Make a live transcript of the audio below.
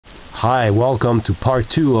Hi, welcome to part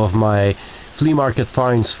 2 of my flea market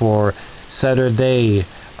finds for Saturday,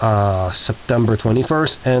 September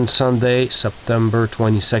 21st and Sunday, September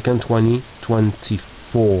 22nd,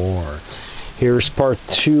 2024. Here's part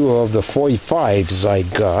 2 of the 45s I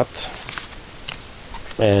got,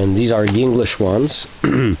 and these are the English ones.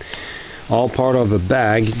 All part of a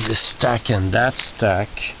bag, this stack and that stack,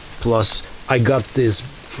 plus I got this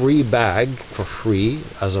free bag for free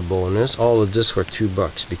as a bonus. All of this for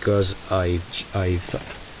 $2 because I've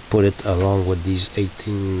put it along with these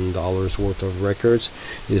 $18 worth of records.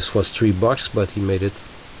 This was $3, but he made it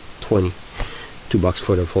 $2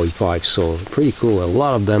 for the 45, so pretty cool. A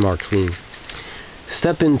lot of them are clean.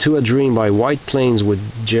 Step Into a Dream by White Plains with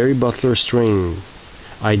Jerry Butler string.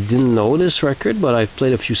 I didn't know this record, but I've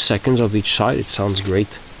played a few seconds of each side. It sounds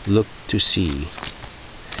great. Look to see.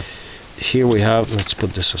 Here we have, let's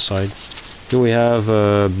put this aside. Here we have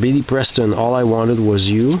Billy Preston, All I Wanted Was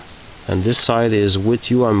You. And this side is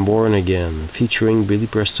With You I'm Born Again, featuring Billy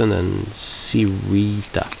Preston and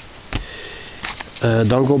Sirita.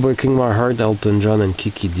 Don't Go Breaking My Heart, Elton John and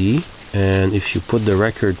Kiki D. And if you put the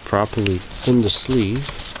record properly in the sleeve,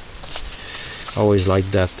 I always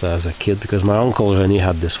liked that as a kid because my uncle René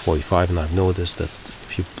had this 45, and I've noticed that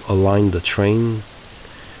if you align the train,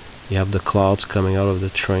 you have the clouds coming out of the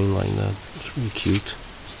train like that. It's really cute.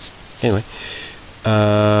 Anyway,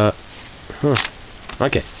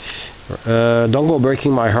 okay. Don't Go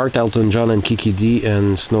Breaking My Heart, Elton John and Kiki D,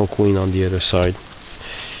 and Snow Queen on the other side.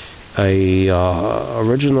 A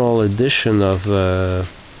original edition of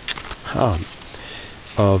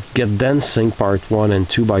Get Dancing Part 1 and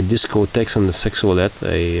 2 by Discotheques and the Sexolette,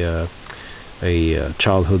 a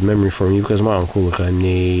childhood memory for me because my uncle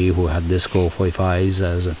René, who had disco 45s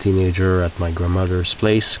as a teenager at my grandmother's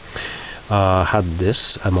place, had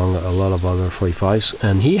this among a lot of other 45s,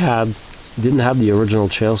 and he didn't have the original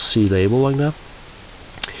Chelsea label like that.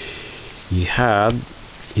 He had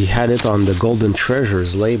it on the Golden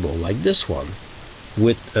Treasures label like this one,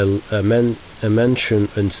 with a mention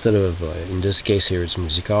instead of in this case here it's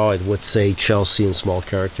Musical. It would say Chelsea in small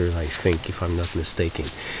characters, I think, if I'm not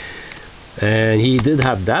mistaken. And he did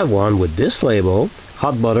have that one with this label,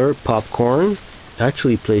 Hot Butter Popcorn,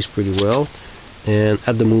 actually plays pretty well, and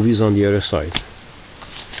At the Movies on the other side.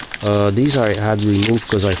 These I had removed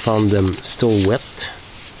because I found them still wet.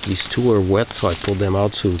 These two were wet, so I pulled them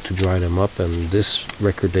out to dry them up, and this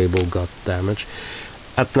record label got damaged.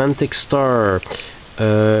 Atlantic Star,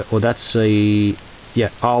 that's a,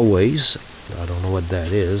 Always, I don't know what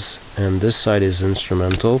that is, and this side is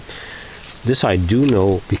instrumental. This I do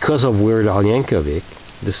know because of Weird Al Yankovic.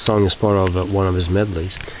 This song is part of one of his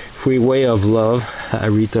medleys. Freeway of Love,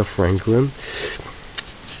 Aretha Franklin,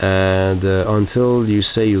 and Until You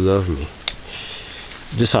Say You Love Me.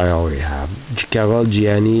 This I already have. Carol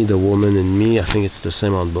Gianni, The Woman in Me. I think it's the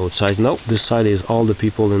same on both sides. Nope, this side is All the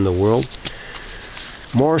People in the World.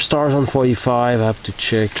 More stars on 45. I have to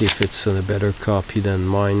check if it's a better copy than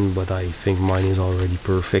mine, but I think mine is already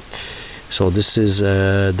perfect. So this is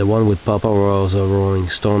the one with Papa Rosa, Rolling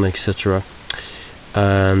Stone, etc.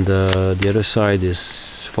 And the other side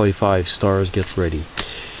is 45 stars, Get Ready.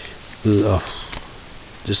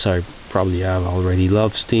 This I probably have already.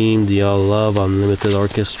 Love's Team, The All Love, Unlimited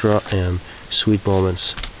Orchestra, and Sweet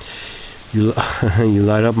Moments. You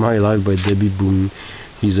Light Up My Life by Debbie Boone,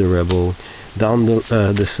 He's a Rebel.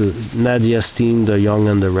 This is Nadia's Team, The Young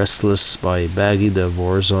and the Restless by Baggy, the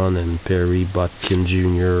Warzone, and Perry Botkin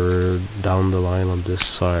Jr. down the line on this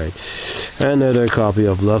side. Another copy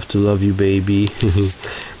of Love to Love You Baby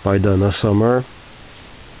by Donna Summer.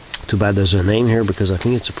 Too bad there's a name here because I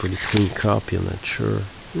think it's a pretty clean copy. I'm not sure.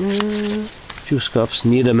 Few scuffs.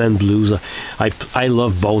 Needham and Blues. I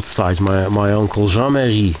love both sides. My uncle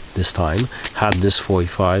Jean-Marie this time had this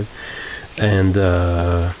 45, and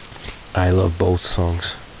I love both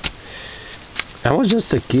songs. I was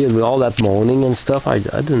just a kid with all that moaning and stuff. I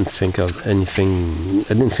didn't think of anything.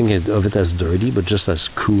 I didn't think of it as dirty, but just as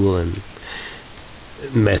cool and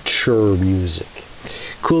mature music.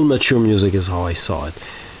 Cool, mature music is how I saw it.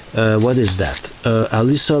 What is that?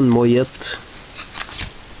 Alison Moyet,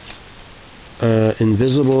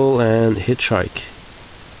 Invisible, and Hitchhike.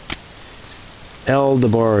 El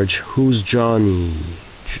DeBarge, Who's Johnny?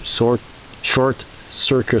 Short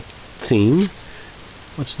Circuit Theme.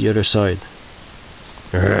 What's the other side?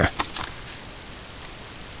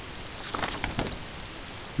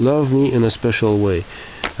 Love Me in a Special Way.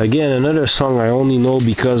 Again, another song I only know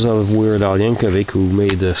because of Weird Al Yankovic, who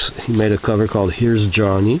made a cover called Here's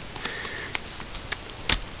Johnny.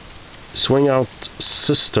 Swing Out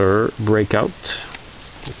Sister, Breakout,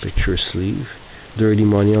 the picture sleeve. Dirty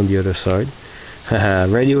Money on the other side.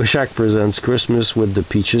 Radio Shack presents Christmas with the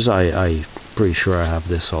Peaches. I pretty sure I have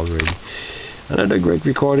this already. Another great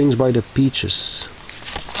recordings by the Peaches.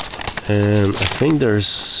 And I think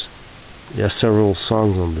there's several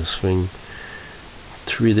songs on this thing.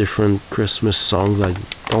 3 different Christmas songs. I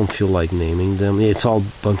don't feel like naming them. Yeah, it's all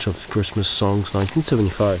a bunch of Christmas songs.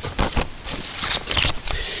 1975.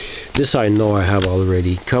 This I know I have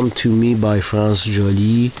already. Come to Me by France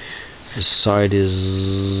Jolie. This side is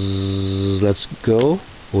Let's Go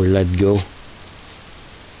or Let Go.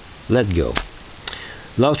 Let Go.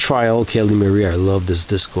 Love Trial, Kelly Marie. I love this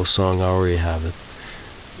disco song. I already have it.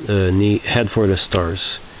 Head for the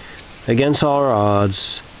Stars. Against All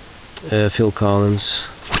Odds. Phil Collins.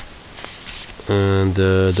 And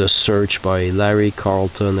The Search by Larry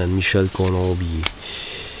Carlton and Michel Colombier.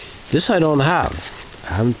 This I don't have.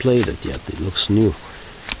 I haven't played it yet. It looks new.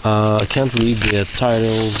 I can't read the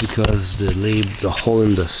title because the hole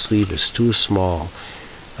in the sleeve is too small.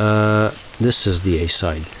 This is the A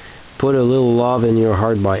side. Put a Little Love in Your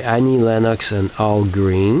Heart by Annie Lennox and Al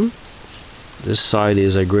Green. This side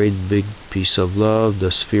is A Great Big Piece of Love,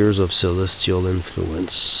 The Spheres of Celestial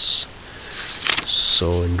Influence.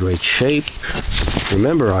 So in great shape.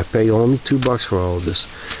 Remember, I paid only $2 for all of this.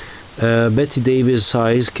 Betty Davis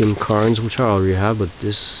size, Kim Carnes, which I already have, but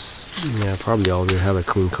this, yeah, probably already have a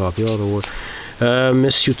clean copy. Otherwise,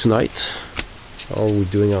 Miss You Tonight. How are we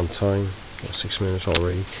doing on time? 6 minutes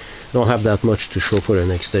already. Don't have that much to show for the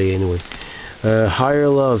next day anyway. Higher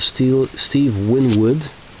Love, Steve Winwood,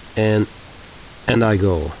 and I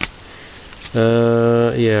Go.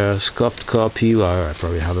 Yeah, scuffed copy. I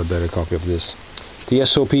probably have a better copy of this.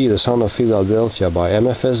 TSOP, The Sound of Philadelphia by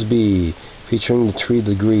MFSB, featuring the 3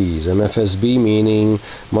 Degrees. MFSB meaning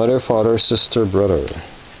Mother, Father, Sister, Brother.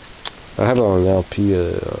 I have it on LP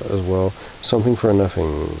as well. Something for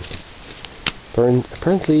Nothing.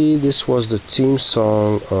 Apparently this was the theme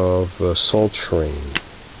song of Soul Train.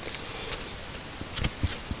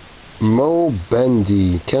 Mo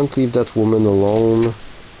Bendy, Can't Leave That Woman Alone,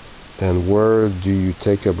 and Where Do You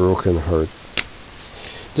Take a Broken Heart.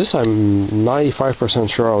 This I'm 95%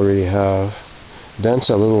 sure I already have. Dance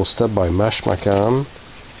a Little Step by Mash McCann,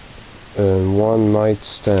 and One Night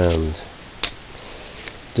Stand.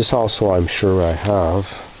 This also I'm sure I have.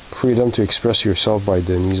 Freedom to Express Yourself by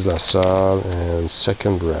Denise LaSalle, and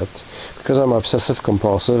Second Breath. Because I'm obsessive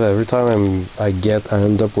compulsive, every time I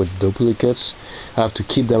end up with duplicates. I have to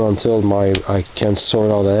keep them until I can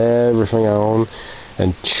sort out everything I own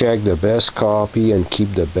and check the best copy and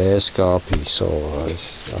keep the best copy. So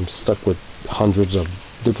I'm stuck with hundreds of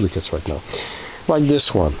duplicates right now. Like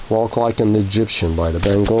this one, Walk Like an Egyptian by the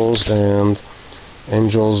Bengals, and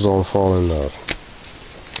Angels Don't Fall in Love.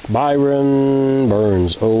 Byron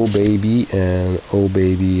Burns, Oh Baby, and Oh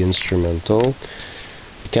Baby instrumental.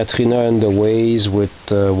 Katrina and the Ways with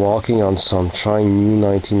Walking on Sunshine, new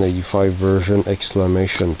 1985 version,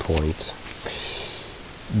 exclamation point.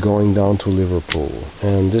 Going Down to Liverpool.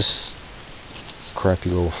 And this crappy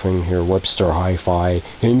little thing here, Webster Hi-Fi,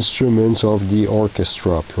 Instruments of the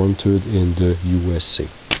Orchestra, printed in the USA.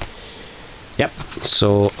 Yep,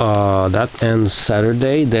 so that ends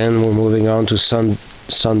Saturday. Then we're moving on to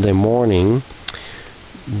Sunday morning.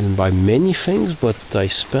 Didn't buy many things, but I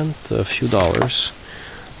spent a few dollars.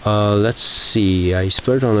 Let's see, I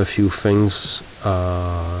splurged on a few things.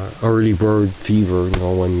 Early bird fever, you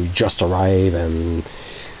know, when you just arrive and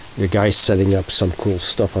the guy's setting up some cool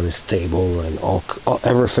stuff on his table, and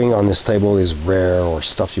everything on his table is rare or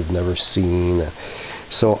stuff you've never seen.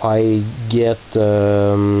 So I get,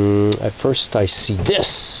 at first I see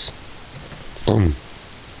this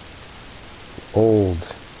old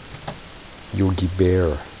Yogi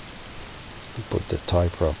Bear. Put the tie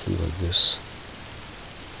properly like this.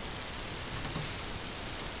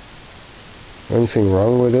 Anything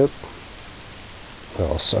wrong with it?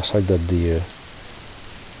 Well, aside that the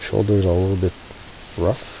shoulders are a little bit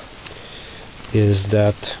rough, is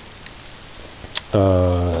that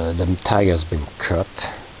the tag has been cut.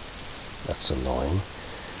 That's annoying.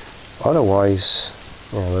 Otherwise,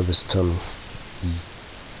 yeah, I love his tummy.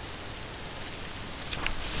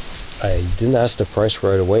 I didn't ask the price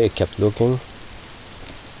right away, I kept looking.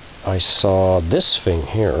 I saw this thing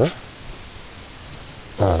here.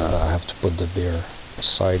 I have to put the beer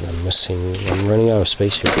aside. I'm running out of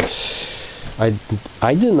space here.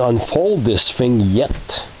 I didn't unfold this thing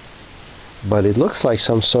yet, but it looks like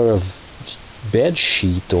some sort of bed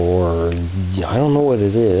sheet, or I don't know what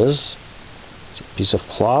it is. It's a piece of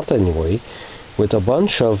cloth anyway, with a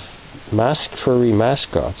bunch of furry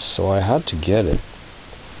mascots, so I had to get it.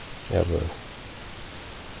 You have the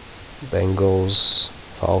Bengals,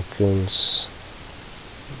 Falcons,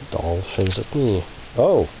 Dolphins at me.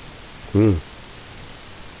 Oh.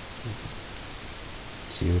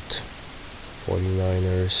 Cute.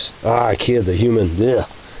 49ers. Ah, kid, the human. Yeah.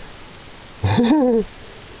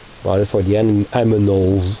 Bought it for the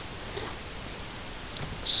animals.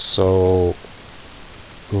 So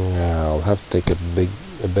yeah, I'll have to take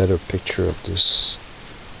a better picture of this.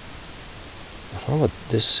 I don't know what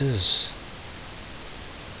this is.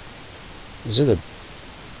 Is it a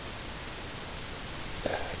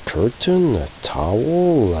curtain? A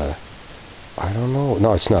towel? I don't know.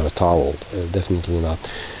 No, it's not a towel. Definitely not.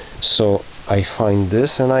 So I find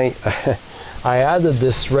this, and I I added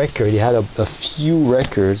this record. He had a few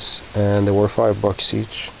records, and they were $5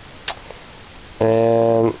 each.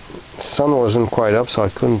 And sun wasn't quite up, so I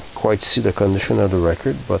couldn't quite see the condition of the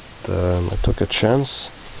record, but I took a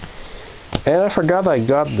chance. And I forgot I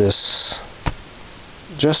got this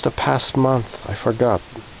just the past month. I forgot.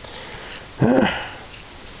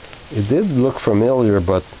 It did look familiar,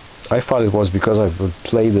 but I thought it was because I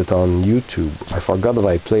played it on YouTube. I forgot that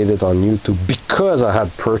I played it on YouTube because I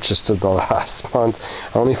had purchased it the last month.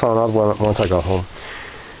 I only found out once I got home.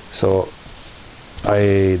 So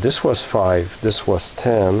this was 5, this was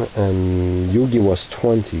 10, and Yugi was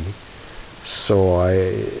 20. So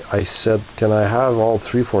I said, can I have all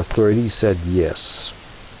 3 for 30? He said yes.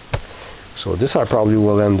 So this I probably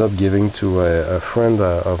will end up giving to a friend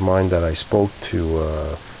of mine that I spoke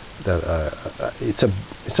to.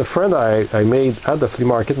 It's a friend I made at the flea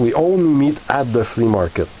market. We only meet at the flea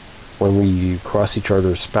market when we cross each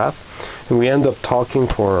other's path, and we end up talking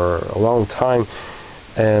for a long time.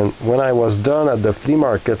 And when I was done at the flea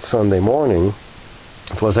market Sunday morning,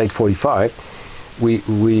 it was 8:45.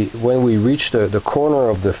 When we reached the corner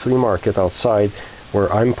of the flea market outside,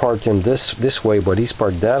 where I'm parking this way, but he's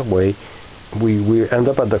parked that way, we end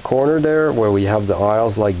up at the corner there where we have the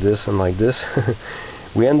aisles like this and like this.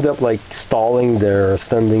 We end up like stalling there,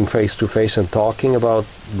 standing face to face and talking about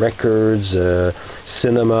records,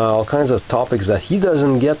 cinema, all kinds of topics that he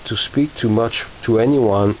doesn't get to speak too much to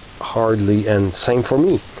anyone, hardly, and same for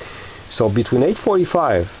me. So between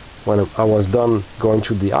 8:45, when I was done going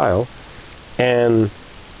through the aisle, and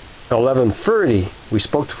 11:30, we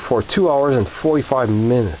spoke for 2 hours and 45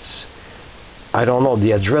 minutes. I don't know,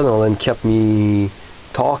 the adrenaline kept me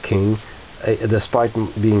talking. Despite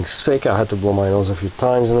being sick, I had to blow my nose a few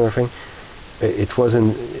times and everything. It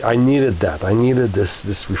wasn't. I needed that. I needed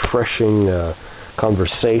this refreshing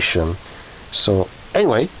conversation. So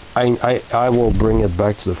anyway, I will bring it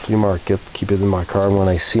back to the flea market. Keep it in my car. And when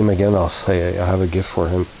I see him again, I'll say I have a gift for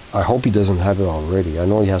him. I hope he doesn't have it already. I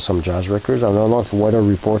know he has some jazz records. I don't know if Weather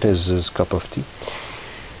Report is his cup of tea.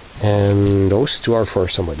 And those two are for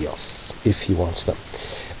somebody else if he wants them.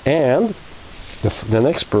 And the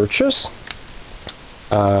next purchase.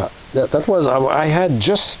 That was I had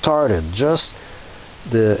just started just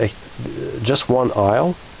one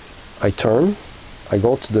aisle. I turn, I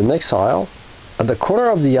go to the next aisle. At the corner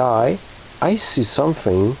of the eye, I see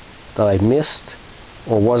something that I missed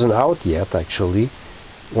or wasn't out yet actually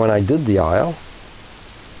when I did the aisle.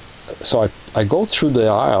 So I go through the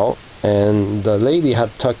aisle, and the lady had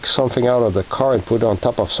tucked something out of the car and put it on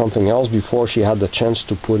top of something else before she had the chance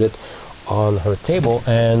to put it on her table,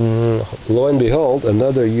 and lo and behold,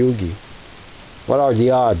 another Yugi. What are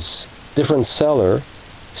the odds? Different seller,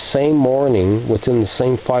 same morning, within the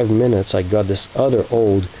same 5 minutes, I got this other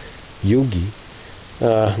old Yugi.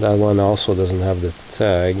 That one also doesn't have the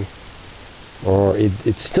tag, or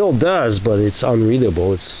it still does, but it's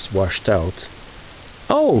unreadable, it's washed out.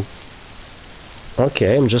 Oh!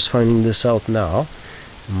 Okay, I'm just finding this out now.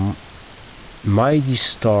 Mighty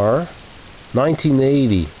Star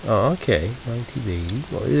 1980. Oh, okay, 1980.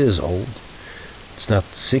 Well, it is old. It's not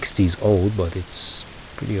 60s old, but it's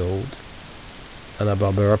pretty old.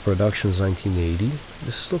 Hanna-Barbera Productions, 1980.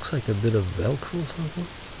 This looks like a bit of Velcro or something.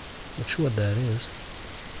 Not sure what that is.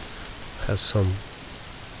 Has some.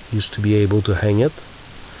 Used to be able to hang it.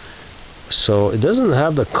 So it doesn't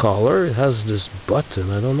have the collar. It has this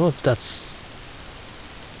button. I don't know if that's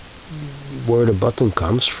where the button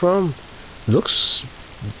comes from. Looks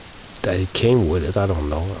that it came with it. I don't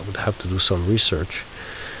know. I would have to do some research.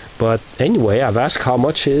 But anyway, I've asked how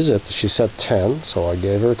much is it. She said 10, so I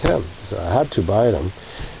gave her 10. So I had to buy them.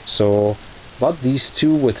 So bought these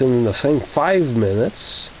two within the same 5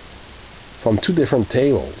 minutes from 2 different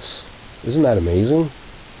tables. Isn't that amazing?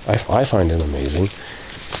 I find it amazing.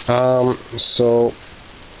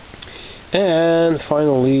 And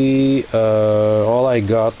finally, all I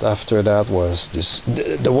got after that was this.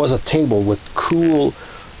 There was a table with cool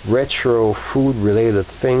retro food related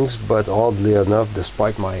things, but oddly enough,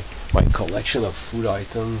 despite my collection of food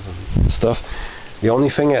items and stuff, The only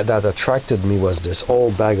thing that attracted me was this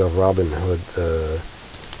old bag of Robin Hood.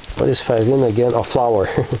 What is farine again? Oh, flour.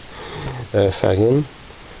 Farine.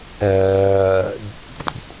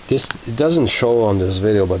 This, it doesn't show on this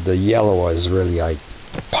video, but the yellow is really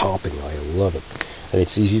popping. I love it, and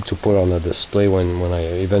it's easy to put on a display. When I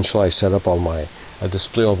eventually set up a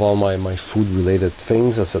display of all my food related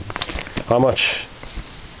things, I said, how much?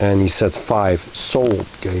 And he said 5. Sold.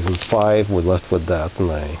 Gave him 5. We're left with that,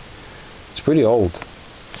 and it's pretty old.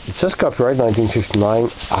 It says copyright 1959.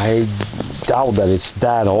 I doubt that it's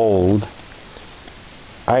that old.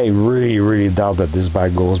 I really doubt that this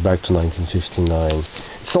bag goes back to 1959.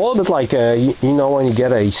 It's a little bit like, you know, when you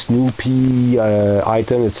get a Snoopy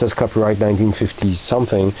item, it says copyright 1950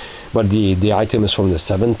 something, but the item is from the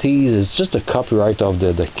 70s. It's just a copyright of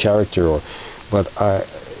the character, but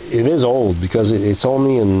it is old because it's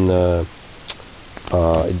only in.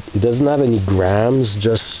 It doesn't have any grams,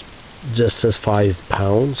 just says 5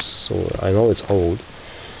 pounds. So I know it's old.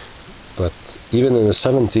 But even in the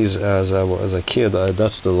 70s, as a kid,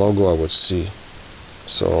 that's the logo I would see.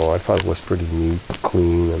 So I thought it was pretty neat,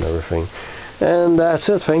 clean, and everything. And that's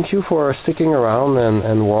it. Thank you for sticking around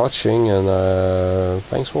and watching. And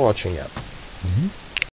thanks for watching. Yeah.